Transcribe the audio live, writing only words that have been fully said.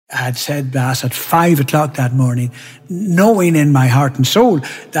had said Mass at 5 o'clock that morning, knowing in my heart and soul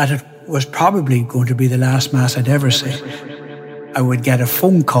that it was probably going to be the last Mass I'd ever say. I would get a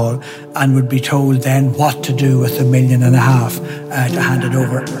phone call and would be told then what to do with $1.5 million to hand it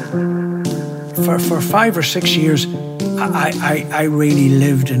over. For 5 or 6 years, I really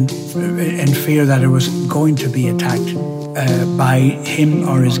lived in fear that I was going to be attacked by him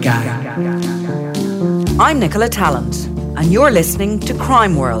or his gang. I'm Nicola Tallant, and you're listening to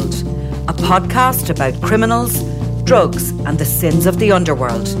Crime World, a podcast about criminals, drugs and the sins of the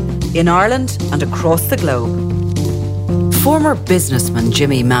underworld in Ireland and across the globe. Former businessman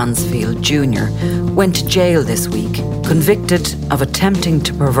Jimmy Mansfield Jr. went to jail this week, convicted of attempting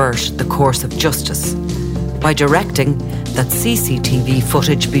to pervert the course of justice by directing that CCTV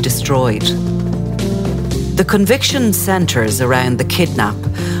footage be destroyed. The conviction centres around the kidnap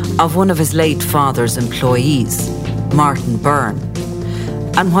of one of his late father's employees, Martin Byrne.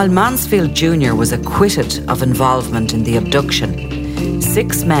 And while Mansfield Jr. was acquitted of involvement in the abduction,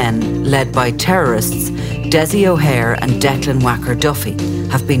 6 men led by terrorists Dessie O'Hare and Declan Wacker Duffy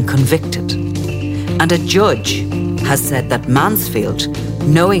have been convicted. And a judge has said that Mansfield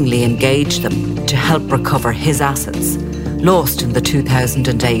knowingly engaged them to help recover his assets, lost in the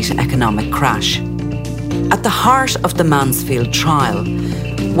 2008 economic crash. At the heart of the Mansfield trial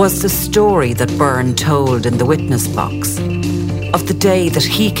was the story that Byrne told in the witness box of the day that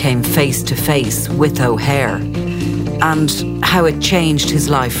he came face to face with O'Hare and how it changed his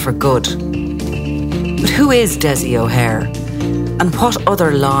life for good. But who is Dessie O'Hare, and what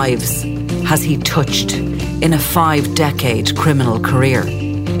other lives has he touched in a 5-decade criminal career?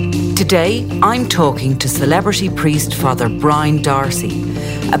 Today, I'm talking to celebrity priest Father Brian Darcy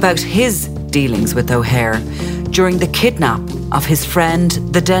about his dealings with O'Hare during the kidnap of his friend,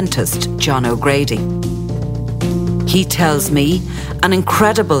 the dentist, John O'Grady. He tells me an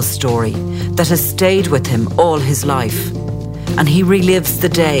incredible story that has stayed with him all his life, and he relives the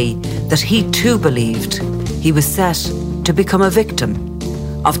day that he too believed he was set to become a victim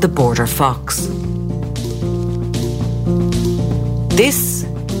of the Border Fox. This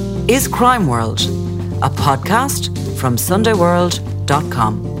is Crime World, a podcast from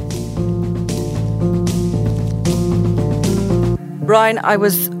SundayWorld.com. Brian, I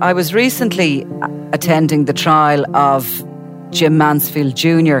was recently attending the trial of Jim Mansfield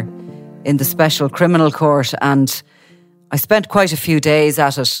Jr. in the Special Criminal Court, and I spent quite a few days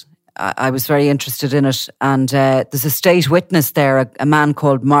at it. I was very interested in it, and there's a state witness there, a man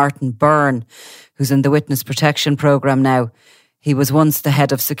called Martin Byrne, who's in the Witness Protection Programme now. He was once the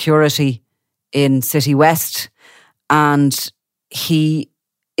head of security in City West, and he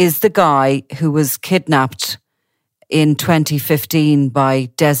is the guy who was kidnapped in 2015 by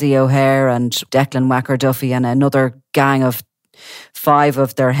Dessie O'Hare and Declan Wacker Duffy and another gang of 5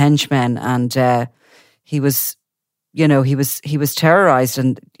 of their henchmen, and he was terrorised,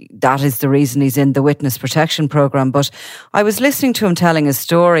 and that is the reason he's in the Witness Protection Programme. But I was listening to him telling his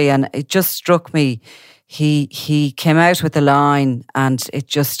story, and it just struck me. He came out with a line, and it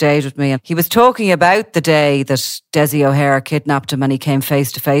just stayed with me. And he was talking about the day that Dessie O'Hare kidnapped him, and he came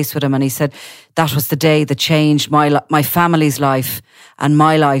face to face with him, and he said that was the day that changed my family's life and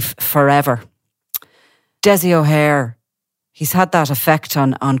my life forever. Dessie O'Hare, he's had that effect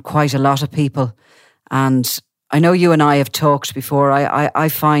on quite a lot of people, and I know you and I have talked before. I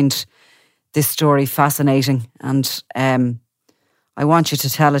find this story fascinating, and I want you to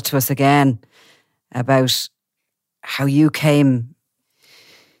tell it to us again about how you came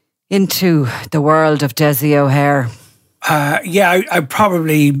into the world of Dessie O'Hare. I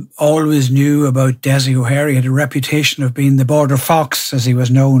probably always knew about Dessie O'Hare. He had a reputation of being the Border Fox, as he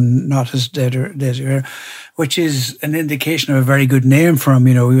was known, not as Dessie O'Hare, which is an indication of a very good name for him.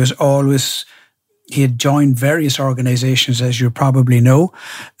 You know, he had joined various organisations, as you probably know,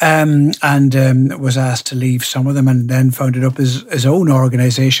 and was asked to leave some of them, and then founded up his own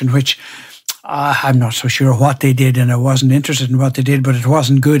organisation, which I'm not so sure what they did, and I wasn't interested in what they did, but it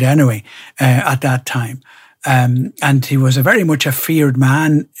wasn't good anyway at that time. And he was very much a feared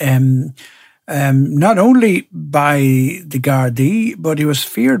man, not only by the Gardaí, but he was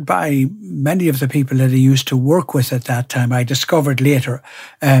feared by many of the people that he used to work with at that time. I discovered later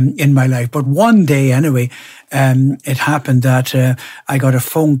in my life. But one day anyway, it happened that I got a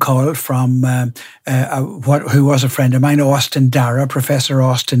phone call from who was a friend of mine, Austin Dara, Professor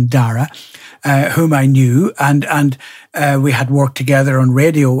Austin Dara, whom I knew, and we had worked together on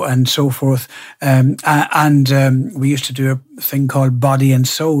radio and so forth. We used to do a thing called Body and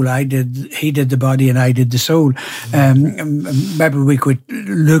Soul. He did the body and I did the soul. Maybe we could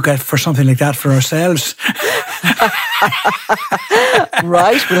look for something like that for ourselves.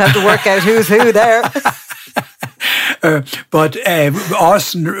 Right, we'll have to work out who's who there. But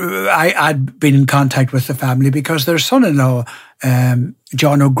Austin, I'd been in contact with the family because their son-in-law,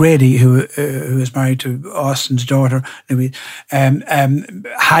 John O'Grady, who is married to Austin's daughter, Louise,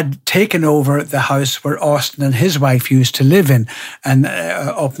 had taken over the house where Austin and his wife used to live in, and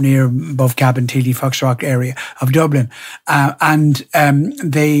up near above Cabinteely, Foxrock area of Dublin. Austin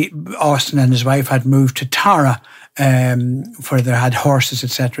and his wife had moved to Tara, where they had horses,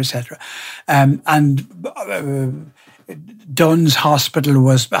 etc., etc. Dunn's Hospital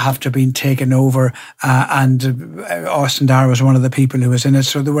have to have been taken over, and Austin Dara was one of the people who was in it.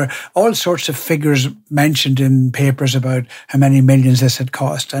 So there were all sorts of figures mentioned in papers about how many millions this had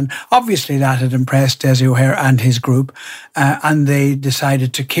cost. And obviously that had impressed Dessie O'Hare and his group, and they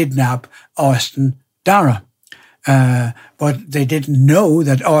decided to kidnap Austin Dara. But they didn't know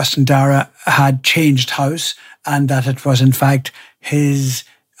that Austin Dara had changed house, and that it was in fact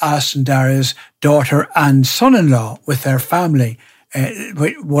Austin Dara's daughter and son-in-law with their family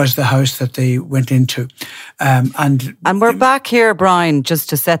was the house that they went into. And we're back here, Brian, just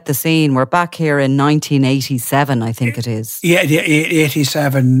to set the scene. We're back here in 1987, I think it is. Yeah,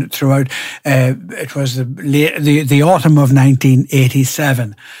 87 throughout. It was the autumn of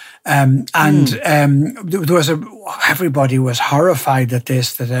 1987. There was everybody was horrified at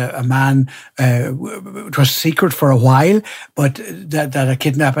this, that a man, it was secret for a while, but that a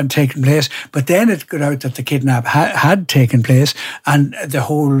kidnap had taken place. But then it got out that the kidnap had taken place, and the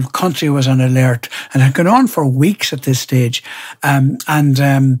whole country was on alert, and it had gone on for weeks at this stage.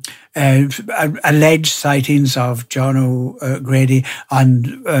 Alleged sightings of John O'Grady,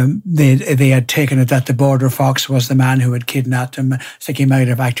 and they had taken it that the Border Fox was the man who had kidnapped him. I think he might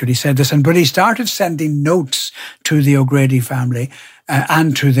have actually said this, but he started sending notes to the O'Grady family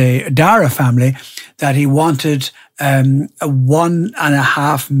and to the Dara family that he wanted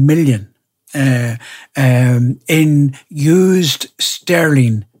 $1.5 million in used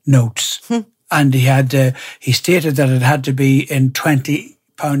sterling notes, and he stated that it had to be in £20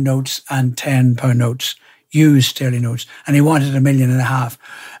 notes and £10 notes, used sterling notes, and he wanted $1.5 million.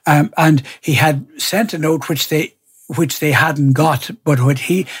 And he had sent a note which they hadn't got, but what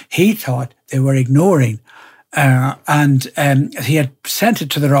he thought they were ignoring. And he had sent it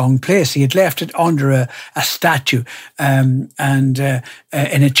to the wrong place. He had left it under a statue in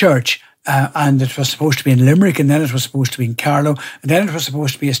a church. And it was supposed to be in Limerick, and then it was supposed to be in Carlow, and then it was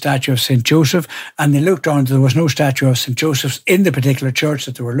supposed to be a statue of St. Joseph. And they looked on, there was no statue of St. Joseph's in the particular church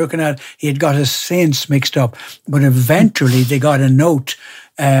that they were looking at. He had got his saints mixed up. But eventually they got a note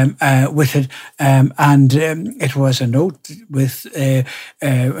with it, and it was a note with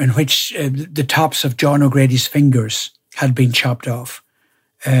in which the tops of John O'Grady's fingers had been chopped off,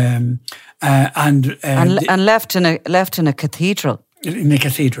 and left in a cathedral. In a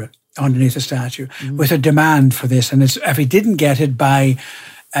cathedral, underneath a statue, with a demand for this. And if he didn't get it by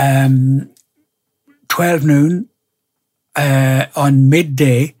 12 noon on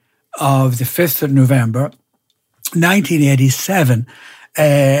midday of the 5th of November, 1987,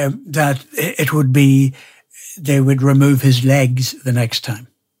 that it would be, they would remove his legs the next time.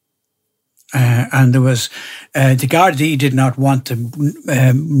 And there was, the Gardaí did not want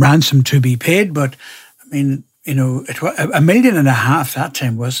the ransom to be paid, but I mean, you know, $1.5 million that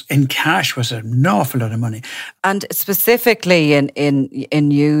time was in cash, was an awful lot of money. And specifically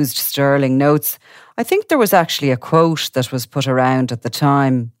in used sterling notes, I think there was actually a quote that was put around at the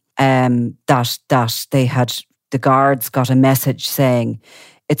time that they had, the guards got a message saying,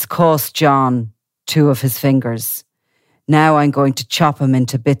 "It's cost John 2 of his fingers. Now I'm going to chop him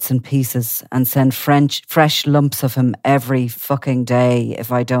into bits and pieces and send fresh lumps of him every fucking day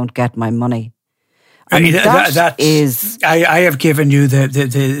if I don't get my money." I mean, I have given you the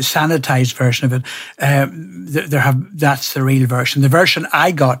sanitized version of it. That's the real version. The version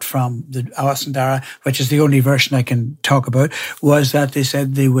I got from the Austin Dara, which is the only version I can talk about, was that they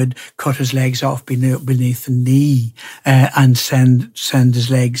said they would cut his legs off beneath the knee and send his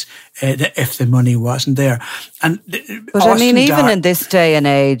legs if the money wasn't there. But I mean, even in this day and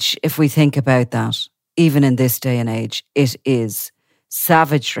age, if we think about that, even in this day and age, it is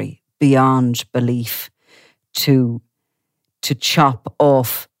savagery beyond belief to chop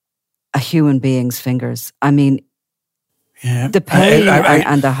off a human being's fingers. I mean, the pain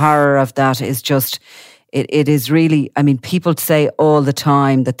and the horror of that is just, it is really, I mean, people say all the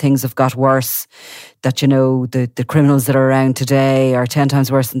time that things have got worse, that, you know, the criminals that are around today are 10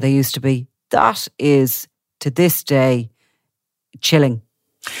 times worse than they used to be. That is, to this day, chilling.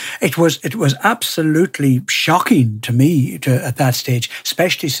 It was absolutely shocking to me at that stage,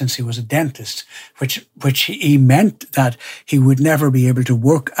 especially since he was a dentist, which he meant that he would never be able to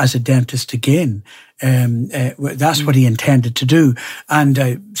work as a dentist again. That's what he intended to do. And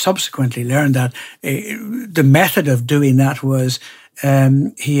I subsequently learned that the method of doing that was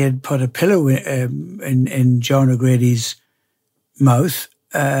he had put a pillow in John O'Grady's mouth,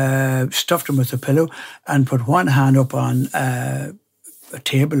 stuffed him with a pillow, and put one hand up on a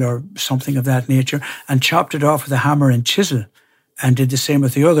table or something of that nature, and chopped it off with a hammer and chisel, and did the same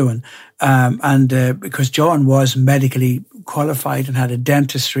with the other one. Because John was medically qualified and had a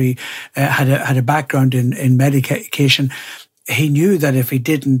dentistry, had a background in medication, he knew that if he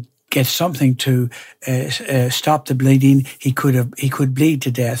didn't get something to stop the bleeding, he could bleed to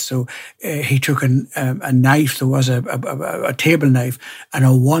death. So he took a knife. There was a table knife and a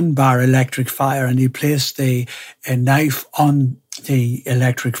 1-bar electric fire, and he placed the knife on the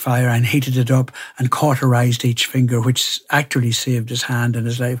electric fire and heated it up and cauterized each finger, which actually saved his hand and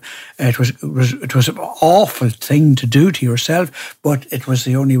his life. It was an awful thing to do to yourself, but it was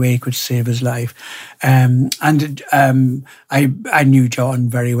the only way he could save his life. I knew John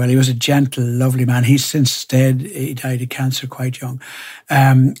very well. He was a gentle, lovely man. He's since dead. He died of cancer quite young.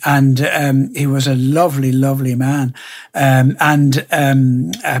 He was a lovely, lovely man.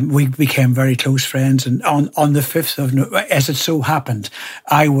 We became very close friends. And on the 5th of November, as it so happened,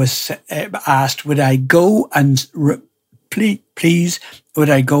 I was asked, would I go and please,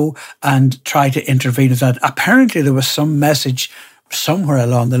 would I go and try to intervene with that? Apparently there was some message somewhere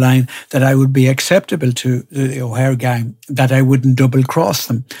along the line that I would be acceptable to the O'Hare gang, that I wouldn't double cross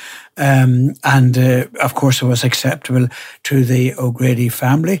them. Of course, it was acceptable to the O'Grady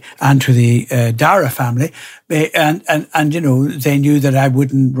family and to the Dara family. And, you know, they knew that I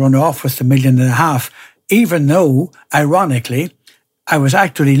wouldn't run off with $1.5 million, even though, ironically, I was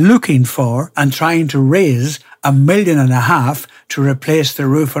actually looking for and trying to raise $1.5 million to replace the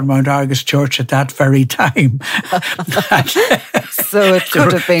roof on Mount Argus Church at that very time. So it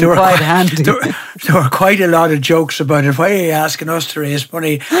could have been quite handy. There were quite a lot of jokes about it. Why are you asking us to raise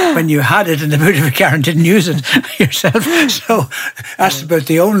money when you had it and the Boutificaran didn't use it yourself? So that's about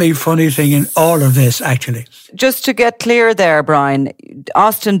the only funny thing in all of this, actually. Just to get clear there, Brian,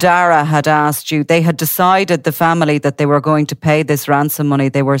 Austin Dara had asked you, they had decided, the family, that they were going to pay this ransom money.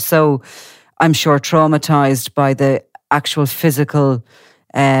 They were so, I'm sure, traumatised by the actual physical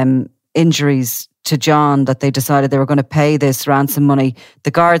injuries to John that they decided they were going to pay this ransom money. The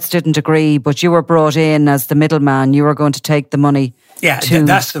guards didn't agree, but you were brought in as the middleman. You were going to take the money. Yeah,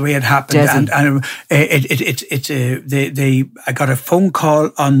 that's the way it happened. And I got a phone call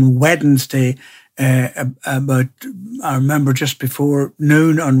on Wednesday about, I remember, just before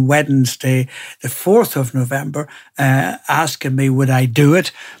noon on Wednesday, the 4th of November, asking me would I do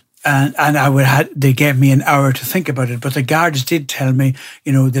it. And they gave me an hour to think about it. But the guards did tell me,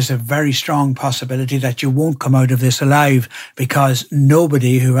 you know, there's a very strong possibility that you won't come out of this alive, because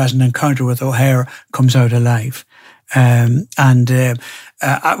nobody who has an encounter with O'Hare comes out alive. I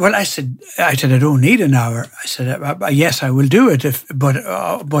said, I don't need an hour. I said, yes, I will do it. But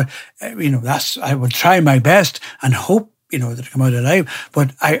you know, I will try my best and hope, you know, that I come out alive.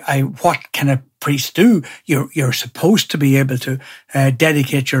 But what can a priest do? You're supposed to be able to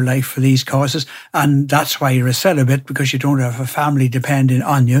dedicate your life for these causes, and that's why you're a celibate, because you don't have a family depending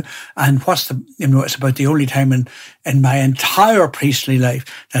on you. And it's about the only time in my entire priestly life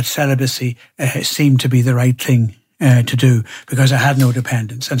that celibacy seemed to be the right thing to do, because I had no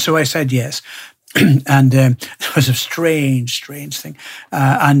dependents. And so I said yes. And it was a strange thing.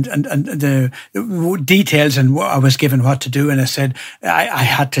 And the details, and I was given what to do, and I said I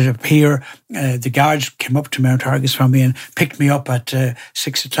had to appear. The guards came up to Mount Argus from me and picked me up at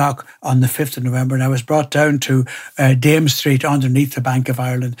 6:00 on the 5th of November, and I was brought down to Dame Street underneath the Bank of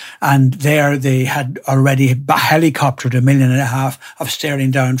Ireland, and there they had already helicoptered $1.5 million of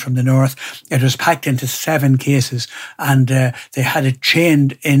sterling down from the north. It was packed into 7 cases, and they had it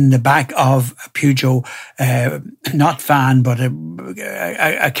chained in the back of a Peugeot, not van, but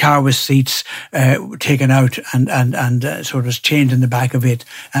a car with seats taken out and sort of chained in the back of it.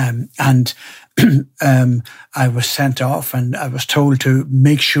 And I was sent off, and I was told to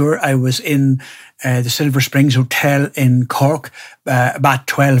make sure I was in the Silver Springs Hotel in Cork about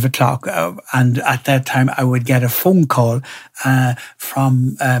 12 o'clock. And at that time, I would get a phone call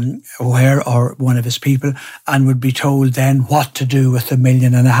from O'Hare or one of his people, and would be told then what to do with the $1.5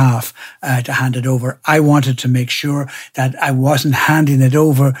 million to hand it over. I wanted to make sure that I wasn't handing it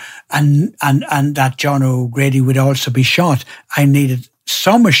over and that John O'Grady would also be shot. I needed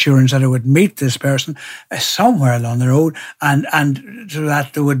some assurance that I would meet this person somewhere along the road, and so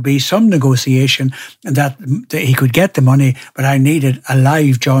that there would be some negotiation and that he could get the money, but I needed a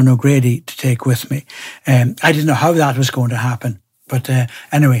live John O'Grady to take with me. I didn't know how that was going to happen. But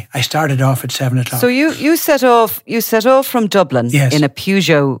anyway, I started off at 7 o'clock. So you set off from Dublin, yes, in a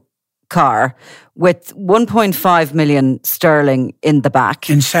Peugeot car with 1.5 million sterling in the back.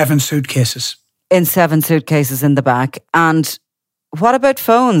 In 7 suitcases. In 7 suitcases in the back. And what about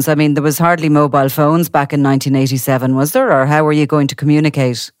phones? I mean, there was hardly mobile phones back in 1987, was there? Or how were you going to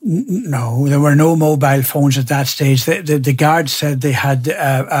communicate? No, there were no mobile phones at that stage. The guards said they had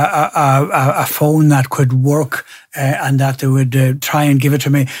a phone that could work and that they would try and give it to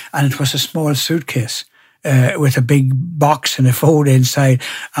me. And it was a small suitcase. With a big box and a phone inside,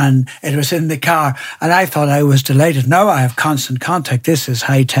 and it was in the car, and I thought I was delighted. Now I have constant contact. This is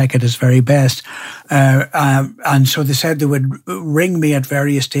high tech at its very best. And so they said they would ring me at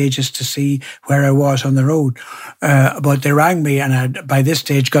various stages to see where I was on the road. But they rang me, and I, by this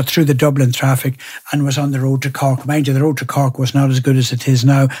stage, got through the Dublin traffic and was on the road to Cork. Mind you, the road to Cork was not as good as it is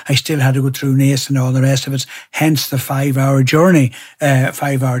now. I still had to go through Naas and all the rest of it, hence the 5-hour journey,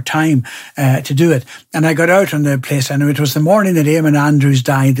 5-hour time to do it. And I got out on the place, and it was the morning that Eamon Andrews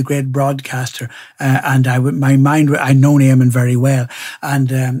died, the great broadcaster. And I'd known Eamon very well. And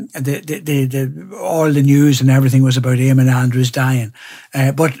all the news and everything was about Eamon Andrews dying.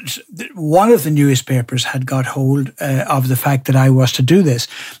 But one of the newspapers had got hold of the fact that I was to do this,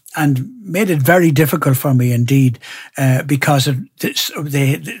 and made it very difficult for me indeed, because of this,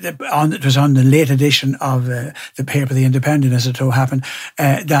 it was on the late edition of the paper, The Independent, as it so happened,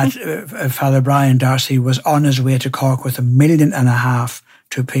 that Father Brian Darcy was on his way to Cork with $1.5 million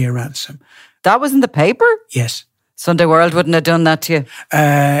to pay a ransom. That was in the paper? Yes. Sunday World wouldn't have done that to you?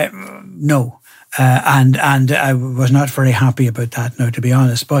 No. And I was not very happy about that now, to be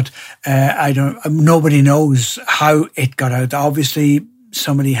honest. But nobody knows how it got out. Obviously,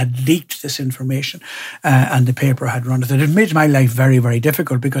 somebody had leaked this information and the paper had run with it. It made my life very, very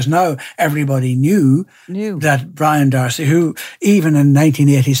difficult, because now everybody knew that Brian Darcy, who even in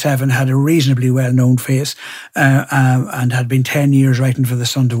 1987 had a reasonably well-known face and had been 10 years writing for the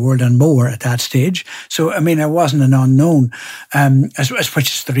Sunday World and more at that stage. So, I mean, I wasn't an unknown, which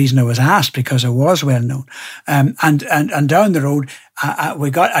is the reason I was asked, because I was well-known. And down the road, I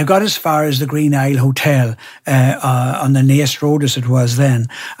got as far as the Green Isle Hotel on the Naas Road, as it was then,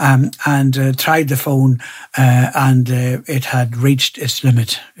 and tried the phone, and it had reached its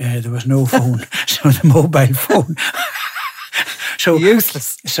limit. There was no phone, so the mobile phone. So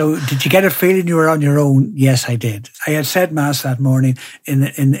useless. So did you get a feeling you were on your own? Yes, I did. I had said Mass that morning in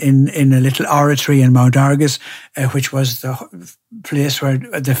a little oratory in Mount Argus, which was the place where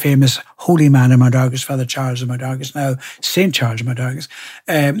the famous holy man of Mount Argus, Father Charles of Mount Argus, now St. Charles of Mount Argus,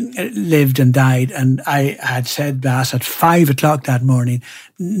 lived and died. And I had said Mass at 5 o'clock that morning,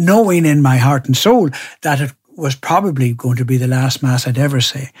 knowing in my heart and soul that it was probably going to be the last Mass I'd ever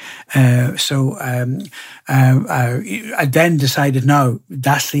say. So I then decided, no,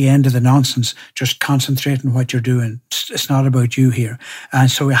 that's the end of the nonsense. Just concentrate on what you're doing. It's not about you here.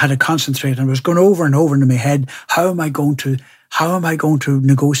 And so I had to concentrate, and I was going over and over into my head, how am I going to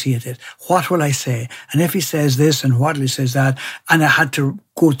negotiate it? What will I say? And if he says this, and what if he says that? And I had to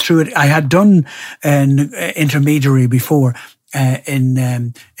go through it. I had done an intermediary before, in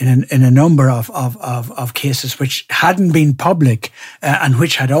a number of cases which hadn't been public and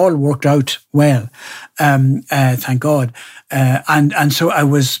which had all worked out well, thank God. And so I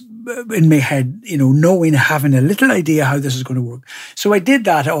was in my head, knowing, having a little idea how this is going to work. So I did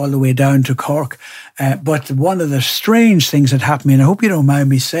that all the way down to Cork. But one of the strange things that happened to me, and I hope you don't mind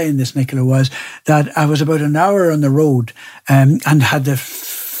me saying this, Nicola, was that I was about an hour on the road and had the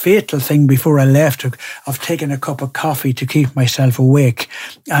fatal thing before I left of taking a cup of coffee to keep myself awake.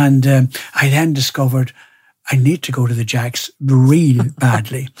 And I then discovered I need to go to the Jacks real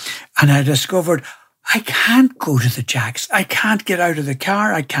badly. And I discovered I can't go to the Jacks. I can't get out of the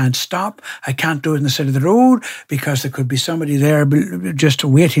car. I can't stop. I can't do it on the side of the road because there could be somebody there just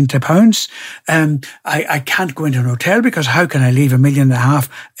waiting to pounce. I can't go into an hotel because how can I leave $1.5 million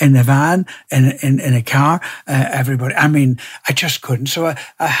in a van, in a car? Everybody, I mean, I just couldn't. So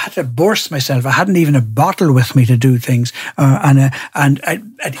I had to burst myself. I hadn't even a bottle with me to do things. I'll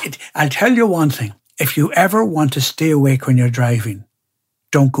tell you one thing. If you ever want to stay awake when you're driving,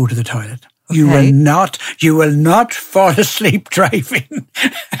 don't go to the toilet. Okay. You will not fall asleep driving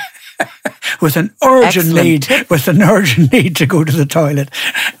with an urgent need to go to the toilet.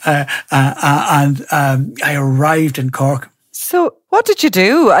 And I arrived in Cork. So what did you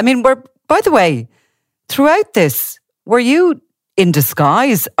do? I mean, by the way, throughout this, were you in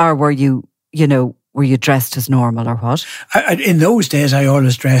disguise or were you dressed as normal or what? In those days, I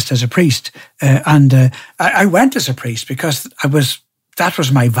always dressed as a priest. And I went as a priest because that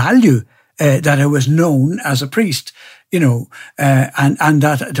was my value. That I was known as a priest, and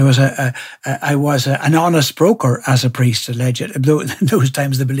that there was I was an honest broker as a priest, alleged. Though in those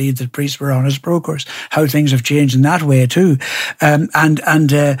times they believed that priests were honest brokers. How things have changed in that way too,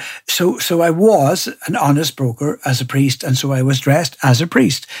 so I was an honest broker as a priest, and so I was dressed as a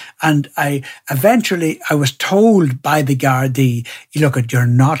priest. And I was told by the Gardaí, look, you're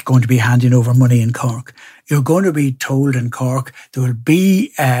not going to be handing over money in Cork. You're going to be told in Cork there will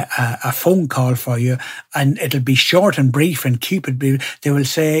be a phone call for you, and it'll be short and brief and keep it brief. They will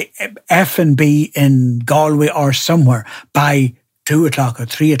say F&B in Galway or somewhere by 2 o'clock or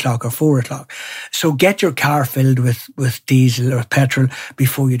 3 o'clock or 4 o'clock. So get your car filled with diesel or petrol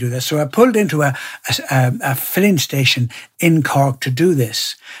before you do this. So I pulled into a filling station in Cork to do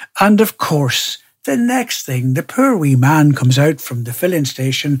this. And of course, the next thing, the poor wee man comes out from the filling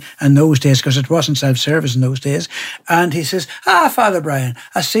station in those days, because it wasn't self-service in those days, and he says, Father Brian,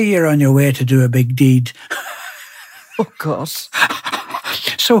 I see you're on your way to do a big deed. Oh, God.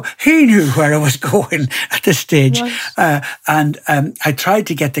 So he knew where I was going at this stage. Right. And I tried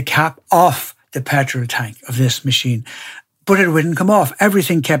to get the cap off the petrol tank of this machine, but it wouldn't come off.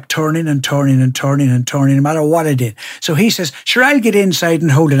 Everything kept turning and turning and turning and turning, no matter what I did. So he says, sure, I'll get inside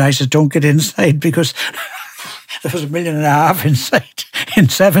and hold it. I said, don't get inside, because there was $1.5 million inside in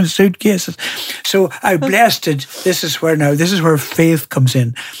 7 suitcases. So I blessed it. This is where faith comes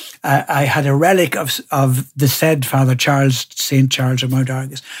in. I had a relic of the said Father Charles, St. Charles of Mount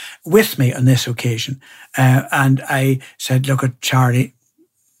Argus, with me on this occasion. And I said, look at Charlie,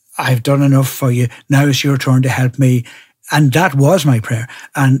 I've done enough for you. Now it's your turn to help me. And that was my prayer.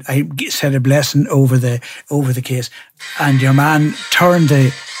 And I said a blessing over the case. And your man turned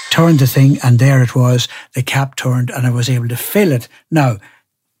the thing, and there it was. The cap turned, and I was able to fill it. Now,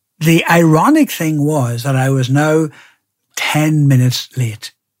 the ironic thing was that I was now 10 minutes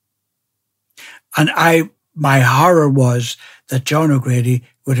late. And my horror was that John O'Grady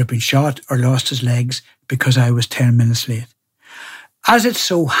would have been shot or lost his legs because I was 10 minutes late. As it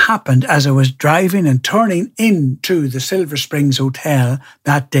so happened, as I was driving and turning into the Silver Springs Hotel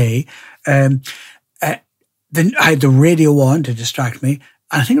that day, I had the radio on to distract me.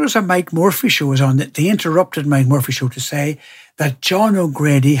 And I think it was a Mike Murphy show was on. They interrupted Mike Murphy show to say that John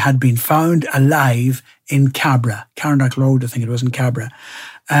O'Grady had been found alive in Cabra, Carnock Road, I think it was in Cabra,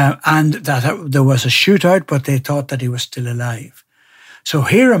 and that there was a shootout, but they thought that he was still alive. So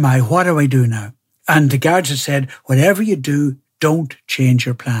here am I. What do I do now? And the guards had said, whatever you do, don't change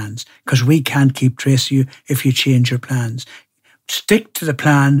your plans, because we can't keep tracing you if you change your plans. Stick to the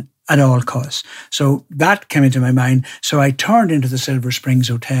plan at all costs. So that came into my mind. So I turned into the Silver Springs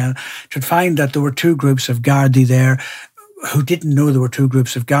Hotel to find that there were 2 groups of Gardaí there who didn't know there were 2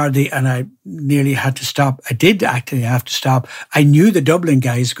 groups of Gardaí, and I nearly had to stop. I did actually have to stop. I knew the Dublin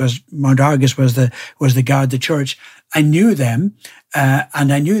guys because Mount Argus was the Garda Church. I knew them,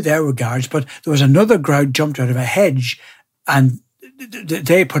 and I knew there were guards, but there was another crowd jumped out of a hedge, and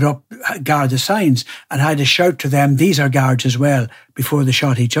they put up Garda signs, and I had to shout to them, these are guards as well, before they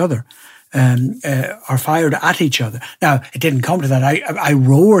shot each other or fired at each other. Now, it didn't come to that. I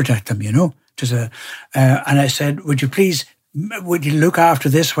roared at them, and I said, would you look after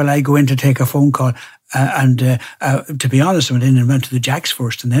this while I go in to take a phone call? To be honest, I went in and went to the Jacks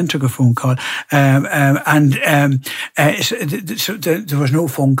first and then took a phone call. So there was no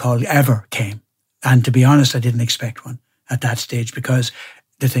phone call ever came. And to be honest, I didn't expect one at that stage, because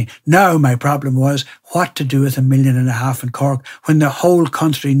the thing. Now my problem was what to do with $1.5 million in Cork when the whole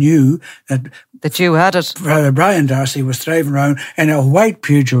country knew that you had it. Brother Brian Darcy was driving around in a white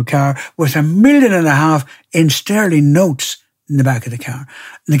Peugeot car with $1.5 million in sterling notes in the back of the car.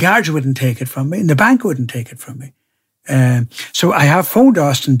 And the guards wouldn't take it from me, and the bank wouldn't take it from me. So I have phoned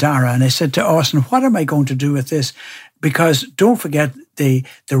Austin Dara and I said to Austin, what am I going to do with this? Because don't forget the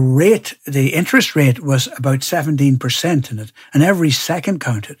interest rate was about 17% in it, and every second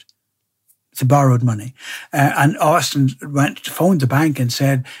counted. The borrowed money. And Austin phoned the bank and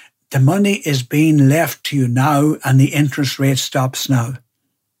said, the money is being left to you now and the interest rate stops now.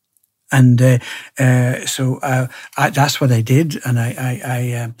 And so that's what I did. And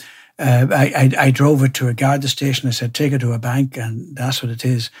I drove it to a Garda station. I said, take it to a bank, and that's what it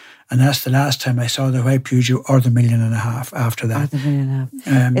is. And that's the last time I saw the white Peugeot or the $1.5 million after that. The $1.5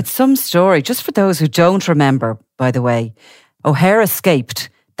 million. It's some story. Just for those who don't remember, by the way, O'Hare escaped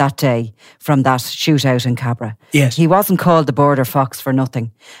that day from that shootout in Cabra. Yes. He wasn't called the Border Fox for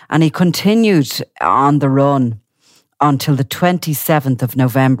nothing. And he continued on the run until the 27th of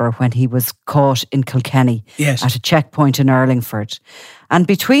November when he was caught in Kilkenny at a checkpoint in Urlingford. And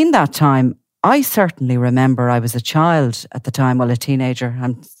between that time, I certainly remember I was a child at the time, well, a teenager.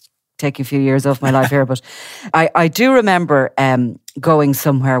 I'm taking a few years off my life here, but I do remember going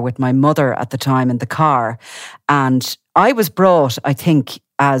somewhere with my mother at the time in the car, and I was brought, I think,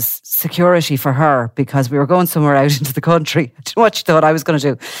 as security for her because we were going somewhere out into the country. I don't know what she thought I was going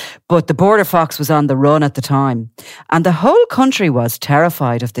to do. But the Border Fox was on the run at the time. And the whole country was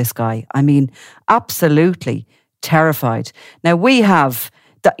terrified of this guy. I mean, absolutely terrified. Now, we have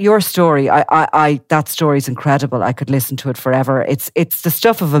your story. That story is incredible. I could listen to it forever. It's the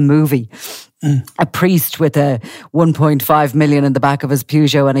stuff of a movie. A priest with a 1.5 million in the back of his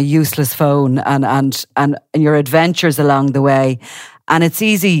Peugeot and a useless phone and your adventures along the way. And it's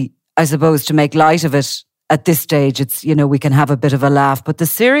easy, I suppose, to make light of it at this stage. It's, we can have a bit of a laugh, but the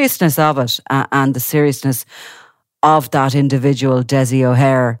seriousness of it and the seriousness of that individual, Dessie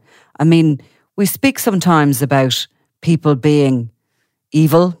O'Hare. I mean, we speak sometimes about people being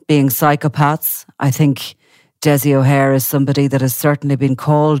evil, being psychopaths. I think Dessie O'Hare is somebody that has certainly been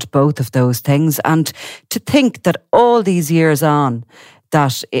called both of those things. And to think that all these years on,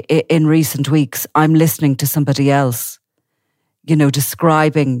 that in recent weeks, I'm listening to somebody else,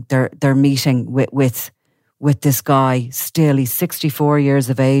 describing their meeting with this guy. Still, he's 64 years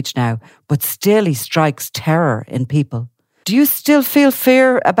of age now, but still he strikes terror in people. Do you still feel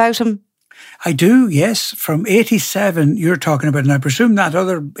fear about him? I do, yes. From 87, you're talking about, and I presume that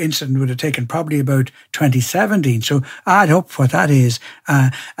other incident would have taken probably about 2017. So add up what that is.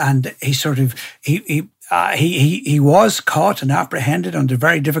 And he sort of, he was caught and apprehended under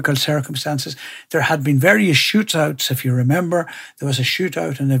very difficult circumstances. There had been various shootouts, if you remember. There was a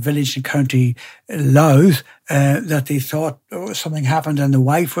shootout in a village in County Louth that they thought something happened and the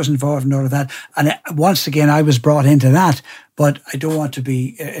wife was involved in all of that. And once again, I was brought into that. But I don't want to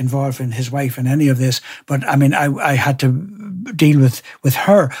be involved in his wife in any of this. But I mean, I had to deal with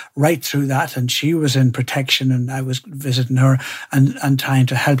her right through that, and she was in protection, and I was visiting her and trying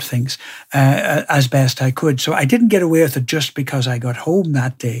to help things as best I could. So I didn't get away with it just because I got home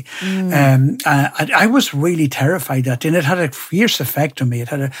that day. I was really terrified that day, and it had a fierce effect on me. It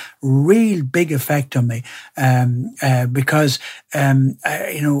had a real big effect on me because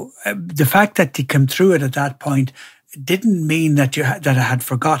the fact that he came through it at that point didn't mean that I had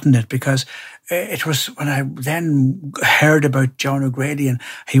forgotten it, because it was when I then heard about John O'Grady and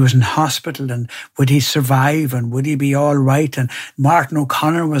he was in hospital and would he survive and would he be all right? And Martin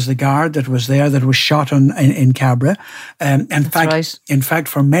O'Connor was the guard that was there that was shot in Cabra. In fact,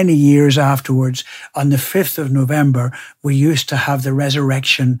 for many years afterwards, on the 5th of November, we used to have the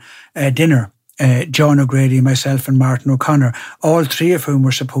resurrection dinner. John O'Grady, myself and Martin O'Connor, all three of whom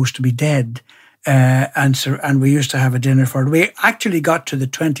were supposed to be dead. And we used to have a dinner for it. We actually got to the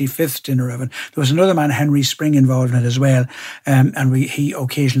 25th dinner of it. There was another man, Henry Spring, involved in it as well, and he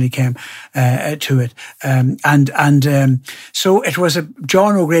occasionally came to it. So it was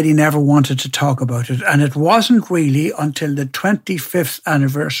John O'Grady never wanted to talk about it, and it wasn't really until the 25th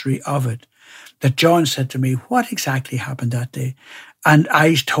anniversary of it that John said to me, "What exactly happened that day?" And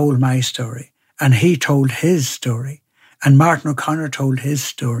I told my story, and he told his story, and Martin O'Connor told his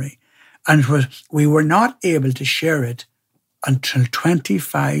story. And we were not able to share it until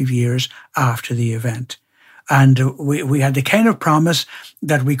 25 years after the event. And we had the kind of promise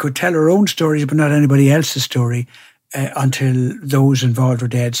that we could tell our own stories, but not anybody else's story until those involved were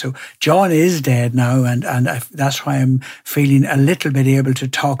dead. So John is dead now, and that's why I'm feeling a little bit able to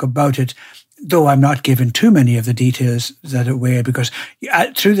talk about it, though I'm not given too many of the details that away, because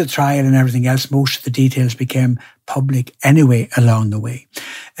through the trial and everything else, most of the details became public anyway along the way.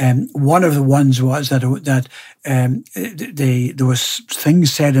 One of the ones was that there was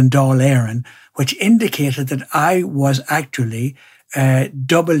things said in Dáil Éireann which indicated that I was actually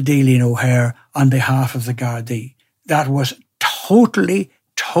double dealing O'Hare on behalf of the Gardaí. that was totally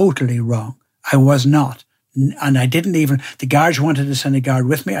wrong. I was not. And I didn't even, the guards wanted to send a guard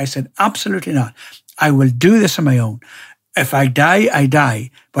with me. I said, absolutely not. I will do this on my own. If I die, I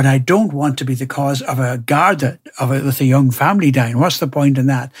die. But I don't want to be the cause of a guard with a young family dying. What's the point in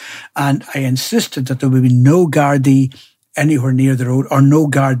that? And I insisted that there would be no Gardaí anywhere near the road, or no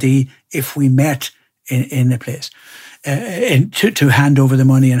Gardaí if we met in a place. To hand over the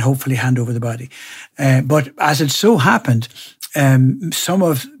money and hopefully hand over the body. But as it so happened, some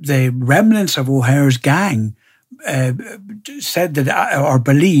of the remnants of O'Hare's gang said that, or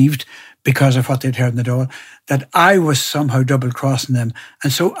believed, because of what they'd heard in the Dáil, that I was somehow double-crossing them.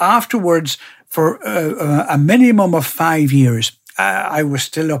 And so afterwards, for a minimum of 5 years, I was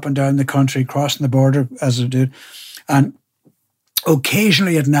still up and down the country, crossing the border as I did. And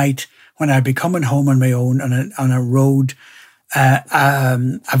occasionally at night, when I'd be coming home on my own on a road,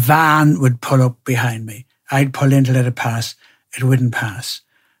 a van would pull up behind me. I'd pull in to let it pass. It wouldn't pass.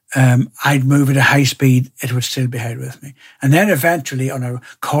 I'd move at a high speed. It would still be ahead with me. And then eventually on a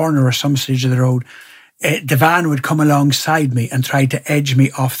corner or some stage of the road, the van would come alongside me and try to edge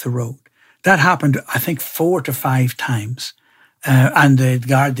me off the road. That happened, I think, 4 to 5 times. And the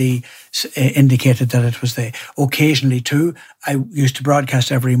Gardaí indicated that it was they. Occasionally too, I used to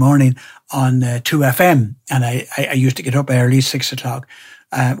broadcast every morning on 2FM, and I used to get up early, 6 o'clock.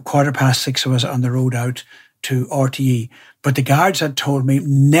 6:15 I was on the road out to RTE. But the guards had told me,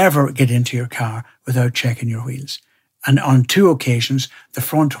 never get into your car without checking your wheels. And on 2 occasions, the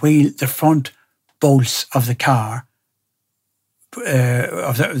front bolts of the car,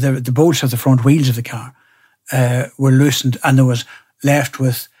 the bolts of the front wheels of the car, were loosened, and there was left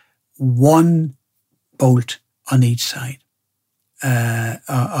with 1 bolt on each side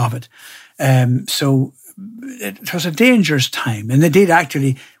of it. So it was a dangerous time. And they did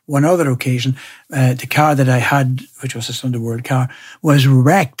actually, one other occasion, the car that I had, which was a Sunday World car, was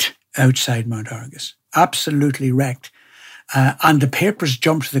wrecked outside Mount Argus. Absolutely wrecked. And the papers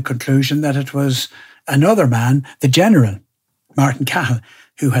jumped to the conclusion that it was another man, the General, Martin Cahill,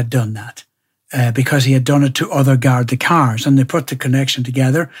 who had done that. Because he had done it to other Garda cars. And they put the connection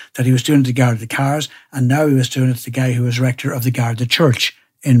together that he was doing it to Garda cars, and now he was doing it to the guy who was rector of the Garda Church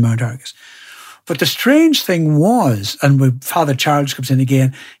in Mount Argus. But the strange thing was, and when Father Charles comes in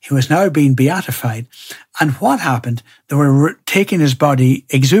again, he was now being beatified. And what happened? They were taking his body,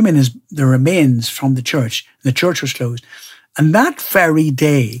 exhuming the remains from the church. The church was closed. And that very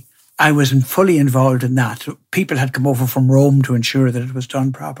day, I was fully involved in that. People had come over from Rome to ensure that it was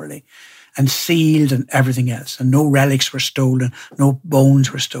done properly, and sealed and everything else. And no relics were stolen, no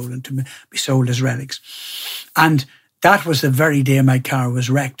bones were stolen to be sold as relics. And that was the very day my car was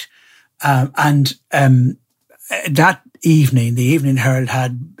wrecked. That evening, the Evening Herald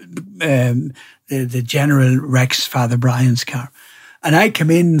had the General wrecks Father Brian's car. And I came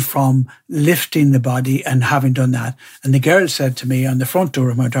in from lifting the body and having done that. And the girl said to me on the front door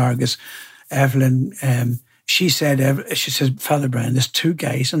of Mount Argus, Evelyn, she said, Father Brian, there's 2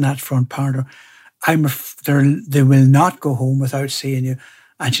 guys in that front parlour. They will not go home without seeing you.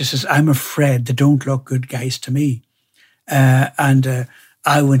 And she says, I'm afraid they don't look good guys to me. And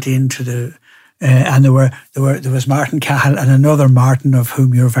I went into and there was Martin Cahill and another Martin of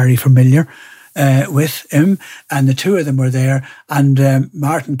whom you're very familiar with him, and the 2 of them were there. And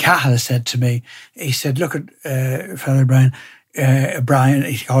Martin Cahill said to me, he said, look at Father Brian, Brian,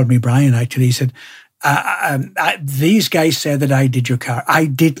 he called me Brian actually, he said, these guys said that I did your car. I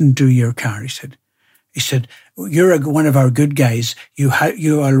didn't do your car, he said. He said, you're one of our good guys. You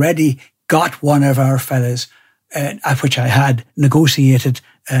already got one of our fellas, which I had negotiated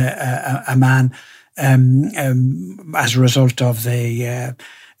a man as a result of the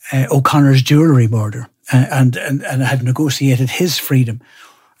O'Connor's jewellery murder, and had negotiated his freedom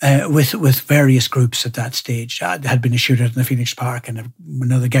with various groups at that stage. There had been a shootout in the Phoenix Park, and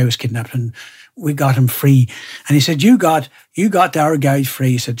another guy was kidnapped, and we got him free. And he said, you got our guy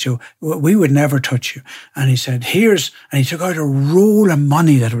free. He said, Joe, we would never touch you. And he said, and he took out a roll of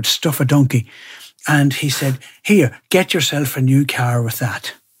money that would stuff a donkey. And he said, here, get yourself a new car with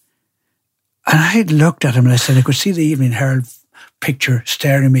that. And I looked at him and I said, I could see the Evening Herald picture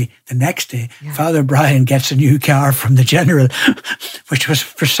staring at me the next day. Yeah. Father Brian gets a new car from the General, which was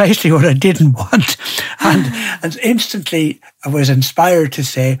precisely what I didn't want. And instantly I was inspired to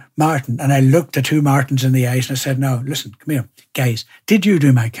say, Martin, and I looked the 2 Martins in the eyes and I said, no, listen, come here, guys, did you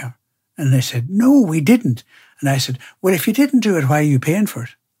do my car? And they said, no, we didn't. And I said, well, if you didn't do it, why are you paying for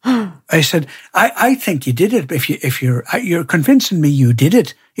it? I said, I think you did it. If you're convincing me you did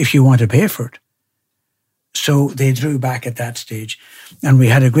it if you want to pay for it. So they drew back at that stage, and we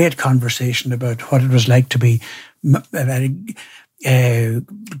had a great conversation about what it was like to be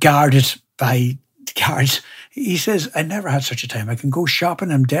guarded by guards. He says, I never had such a time. I can go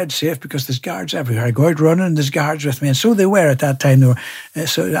shopping. I'm dead safe because there's guards everywhere. I go out running and there's guards with me. And so they were at that time. There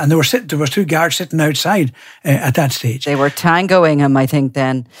were two guards sitting outside at that stage. They were tangoing him, I think,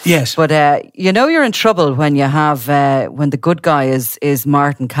 then. Yes. But you're in trouble when you have when the good guy is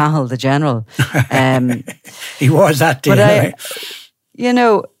Martin Cahill, the general. He was that day.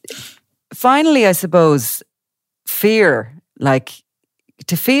 But finally, I suppose, fear, like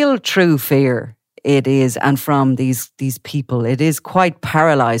to feel true fear, it is, and from these people, it is quite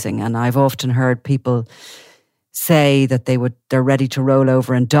paralysing. And I've often heard people say that they're ready to roll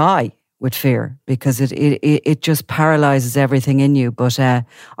over and die with fear because it just paralyses everything in you. But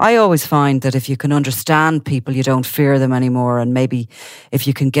I always find that if you can understand people, you don't fear them anymore. And maybe if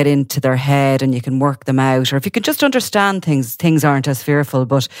you can get into their head and you can work them out, or if you can just understand things aren't as fearful.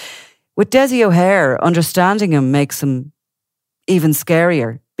 But with Dessie O'Hare, understanding him makes him even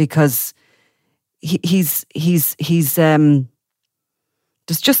scarier because he's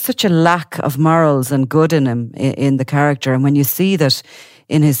there's just such a lack of morals and good in him, in the character. And when you see that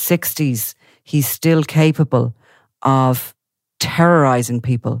in his 60s, he's still capable of terrorising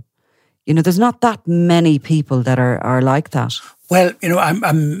people. There's not that many people that are like that. Well,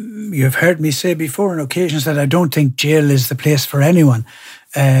 you've heard me say before on occasions that I don't think jail is the place for anyone,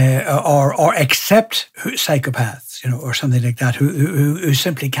 or except psychopaths, or something like that, who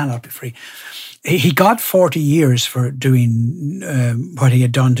simply cannot be free. He got 40 years for doing what he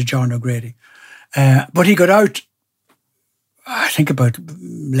had done to John O'Grady. But he got out, I think, about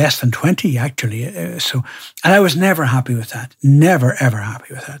less than 20, actually. And I was never happy with that. Never, ever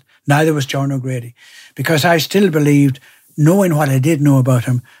happy with that. Neither was John O'Grady. Because I still believed, knowing what I did know about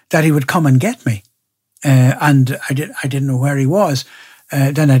him, that he would come and get me. And I didn't know where he was.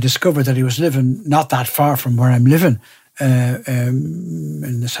 Then I discovered that he was living not that far from where I'm living.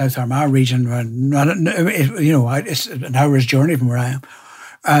 In the South Armagh region, it's an hour's journey from where I am,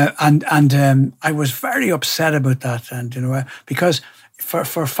 and I was very upset about that, and because for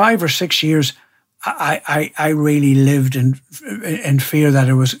 5 or 6 years, I really lived in fear that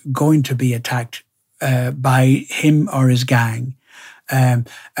I was going to be attacked by him or his gang, and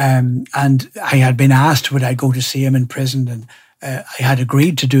I had been asked would I go to see him in prison, and I had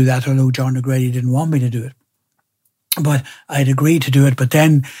agreed to do that, although John O'Grady didn't want me to do it. But I'd agreed to do it. But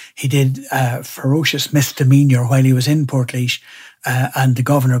then he did a ferocious misdemeanour while he was in Portlaoise. And the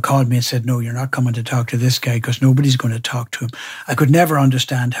governor called me and said, no, you're not coming to talk to this guy because nobody's going to talk to him. I could never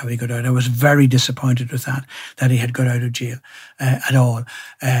understand how he got out. I was very disappointed with that he had got out of jail at all.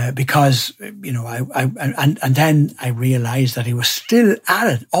 Because, and then I realised that he was still at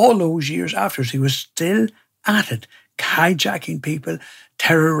it all those years afterwards. He was still at it, hijacking people,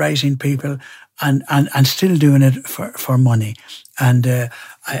 terrorising people, and still doing it for money. And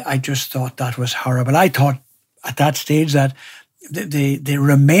I just thought that was horrible. I thought at that stage that the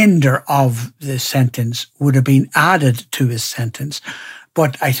remainder of the sentence would have been added to his sentence.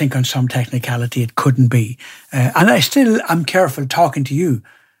 But I think on some technicality it couldn't be. And I still am careful talking to you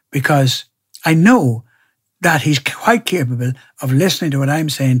because I know that he's quite capable of listening to what I'm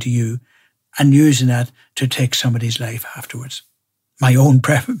saying to you and using that to take somebody's life afterwards. My own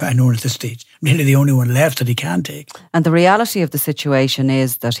preference, I know at this stage, nearly the only one left that he can take. And the reality of the situation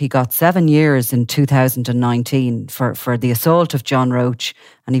is that he got 7 years in 2019 for the assault of John Roach,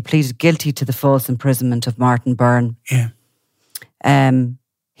 and he pleaded guilty to the false imprisonment of Martin Byrne. Yeah.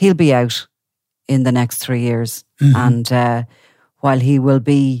 He'll be out in the next 3 years. Mm-hmm. And while he will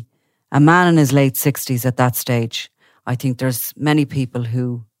be a man in his late 60s at that stage, I think there's many people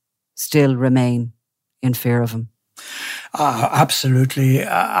who still remain in fear of him. Absolutely.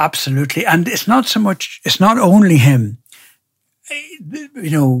 And it's not only him.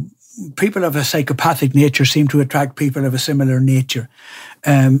 People of a psychopathic nature seem to attract people of a similar nature.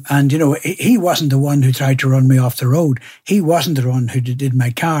 And he wasn't the one who tried to run me off the road. He wasn't the one who did my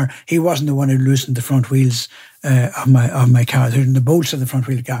car. He wasn't the one who loosened the front wheels of my car, the bolts of the front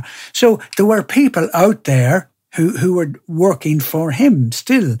wheel of the car. So there were people out there who were working for him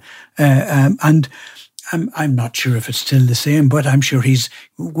still. And I'm not sure if it's still the same, but I'm sure he's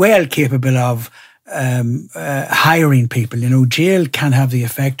well capable of hiring people. Jail can have the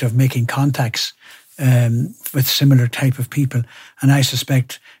effect of making contacts with similar type of people, and I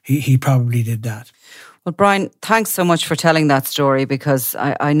suspect he probably did that. Well, Brian, thanks so much for telling that story, because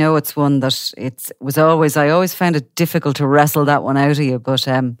I know it's one that I always found it difficult to wrestle that one out of you, but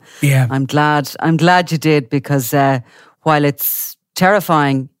yeah. I'm glad you did, because while it's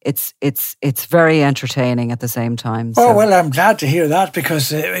terrifying. It's very entertaining at the same time. So. Oh well, I'm glad to hear that, because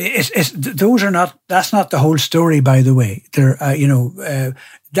that's not the whole story, by the way.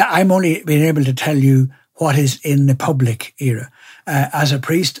 I'm only being able to tell you what is in the public era. As a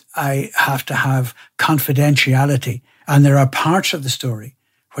priest, I have to have confidentiality, and there are parts of the story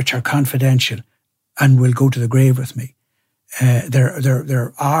which are confidential and will go to the grave with me.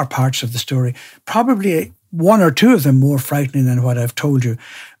 There are parts of the story, probably one or two of them more frightening than what I've told you,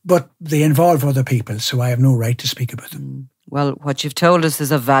 but they involve other people, so I have no right to speak about them. Well, what you've told us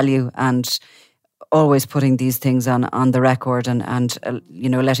is of value, and always putting these things on the record and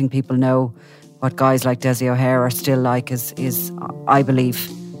letting people know what guys like Dessie O'Hare are still like is, I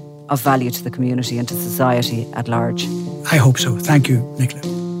believe, of value to the community and to society at large. I hope so. Thank you, Nicola.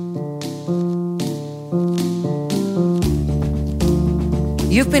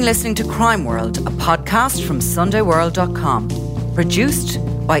 You've been listening to Crime World, a podcast from SundayWorld.com, produced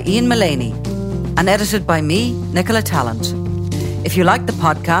by Ian Mullaney and edited by me, Nicola Tallant. If you like the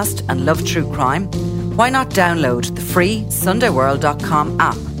podcast and love true crime, why not download the free SundayWorld.com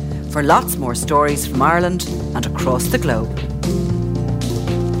app for lots more stories from Ireland and across the globe.